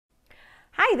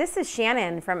Hi, this is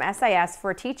Shannon from SIS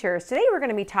for Teachers. Today we're going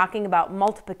to be talking about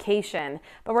multiplication,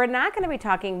 but we're not going to be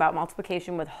talking about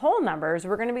multiplication with whole numbers.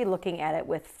 We're going to be looking at it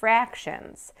with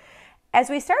fractions. As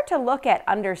we start to look at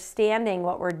understanding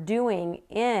what we're doing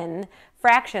in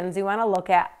fractions, we want to look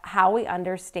at how we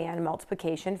understand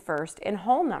multiplication first in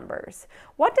whole numbers.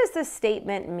 What does this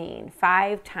statement mean?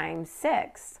 5 times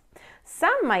 6.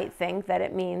 Some might think that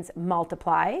it means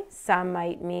multiply. Some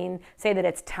might say that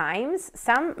it's times.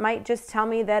 Some might just tell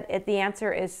me that the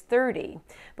answer is 30.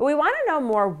 But we want to know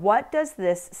more, what does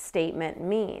this statement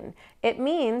mean? It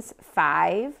means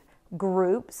 5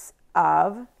 groups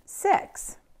of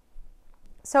 6.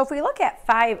 So if we look at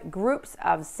 5 groups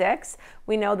of 6,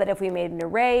 we know that if we made an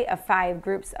array of 5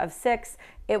 groups of 6,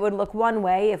 it would look one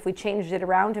way. If we changed it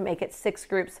around to make it 6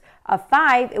 groups of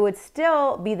 5, it would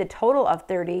still be the total of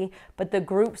 30, but the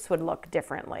groups would look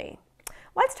differently.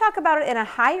 Let's talk about it in a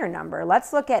higher number.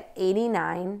 Let's look at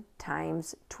 89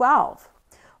 times 12.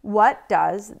 What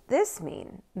does this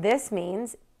mean? This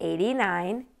means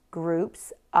 89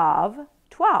 groups of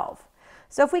 12.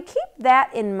 So if we keep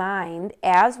that in mind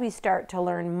as we start to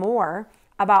learn more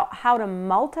about how to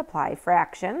multiply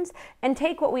fractions and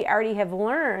take what we already have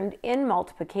learned in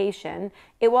multiplication,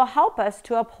 it will help us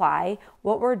to apply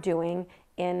what we're doing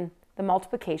in the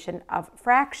multiplication of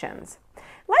fractions.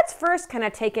 Let's first kind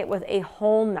of take it with a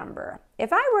whole number.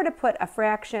 If I were to put a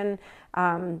fraction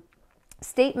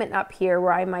statement up here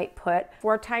where I might put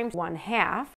 4 times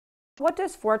 1/2, what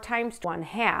does 4 times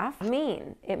 1/2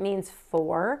 mean? It means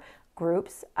 4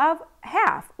 groups of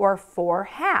half, or 4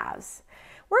 halves.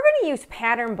 We're going to use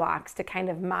pattern blocks to kind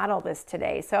of model this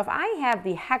today. So if I have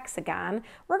the hexagon,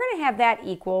 we're going to have that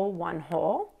equal 1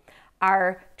 whole.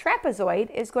 Our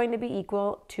trapezoid is going to be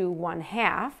equal to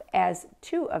 1/2, as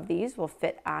 2 of these will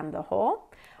fit on the whole.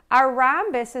 Our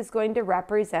rhombus is going to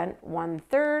represent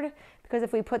 1/3, because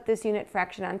if we put this unit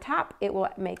fraction on top, it will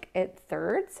make it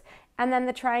thirds. And then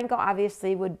the triangle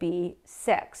obviously would be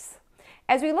 6.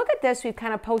 As we look at this, we've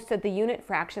kind of posted the unit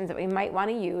fractions that we might want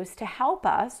to use to help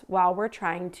us while we're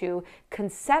trying to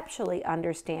conceptually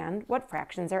understand what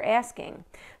fractions are asking.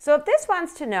 So if this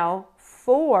wants to know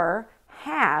 4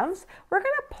 halves, we're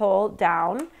going to pull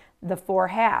down the 4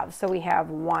 halves. So we have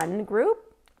 1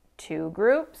 group, 2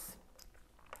 groups,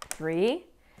 3,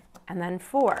 and then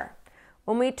 4.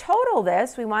 When we total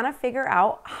this, we want to figure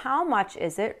out how much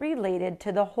is it related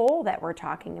to the whole that we're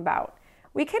talking about.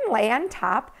 We can lay on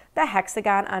top the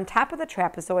hexagon on top of the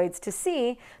trapezoids to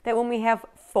see that when we have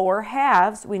 4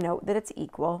 halves, we know that it's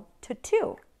equal to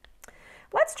 2.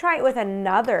 Let's try it with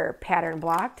another pattern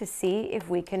block to see if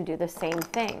we can do the same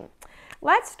thing.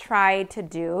 Let's try to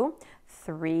do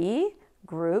 3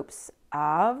 groups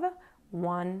of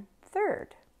 1/3.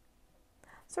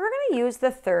 So we're going to use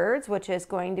the thirds, which is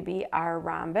going to be our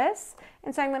rhombus.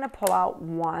 And so I'm going to pull out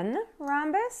 1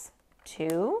 rhombus,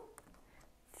 2,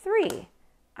 3.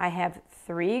 I have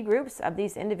 3 groups of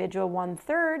these individual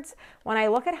 1/3. When I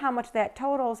look at how much that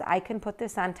totals, I can put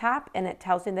this on top and it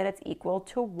tells me that it's equal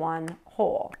to 1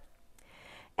 whole.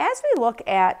 As we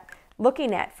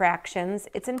looking at fractions,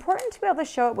 it's important to be able to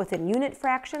show it within unit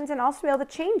fractions and also be able to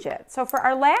change it. So for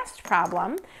our last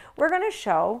problem, we're going to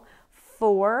show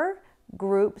 4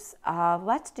 groups of,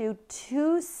 let's do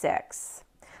 2/6.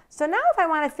 So now if I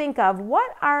want to think of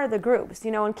what are the groups,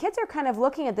 when kids are kind of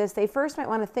looking at this, they first might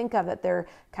want to think of that they're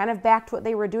kind of back to what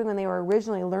they were doing when they were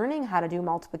originally learning how to do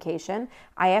multiplication.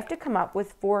 I have to come up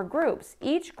with 4 groups.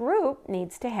 Each group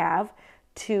needs to have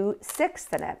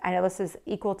 2/6 in it. I know this is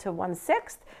equal to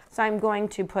 1/6, so I'm going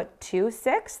to put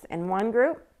 2/6 in one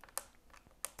group.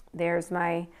 There's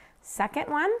my second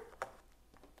one.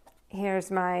 Here's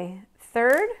my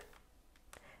third.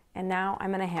 And now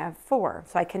I'm going to have 4.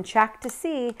 So I can check to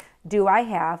see, do I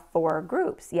have 4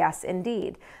 groups? Yes,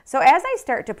 indeed. So as I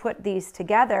start to put these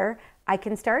together, I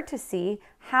can start to see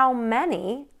how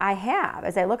many I have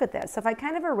as I look at this. So if I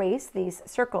kind of erase these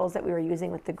circles that we were using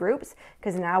with the groups,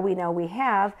 because now we know we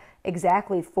have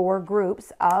exactly 4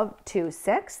 groups of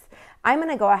 2/6, I'm going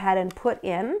to go ahead and put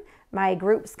in my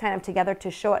groups kind of together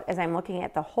to show it as I'm looking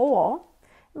at the whole.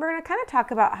 We're going to kind of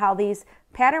talk about how these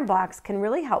pattern blocks can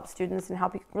really help students and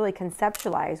help you really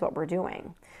conceptualize what we're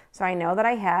doing. So I know that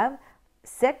I have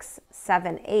 6,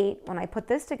 7, 8. When I put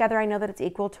this together, I know that it's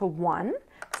equal to 1.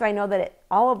 So I know that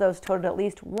all of those totaled at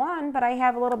least 1, but I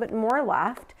have a little bit more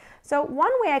left. So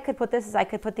one way I could put this is I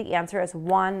could put the answer as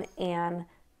 1 and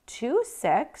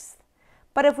 2/6.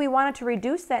 But if we wanted to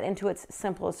reduce that into its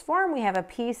simplest form, we have a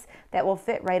piece that will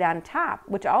fit right on top,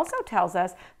 which also tells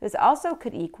us this also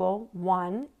could equal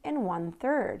 1 and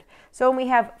 1/3. So when we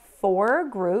have 4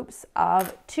 groups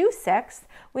of 2/6,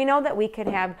 we know that we could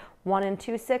have 1 and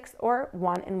 2/6 or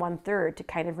 1 and 1/3 to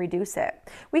kind of reduce it.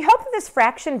 We hope that this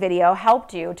fraction video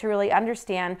helped you to really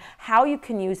understand how you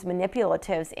can use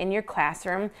manipulatives in your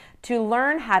classroom to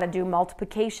learn how to do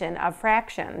multiplication of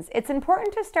fractions. It's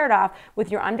important to start off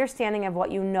with your understanding of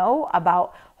what you know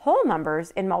about whole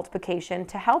numbers in multiplication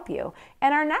to help you.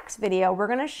 In our next video, we're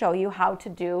going to show you how to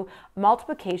do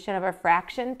multiplication of a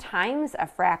fraction times a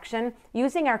fraction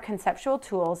using our conceptual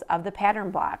tools of the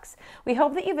pattern blocks. We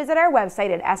hope that you visit our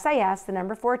website at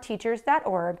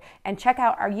sis4teachers.org and check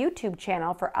out our YouTube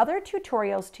channel for other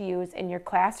tutorials to use in your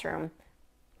classroom.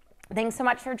 Thanks so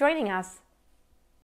much for joining us.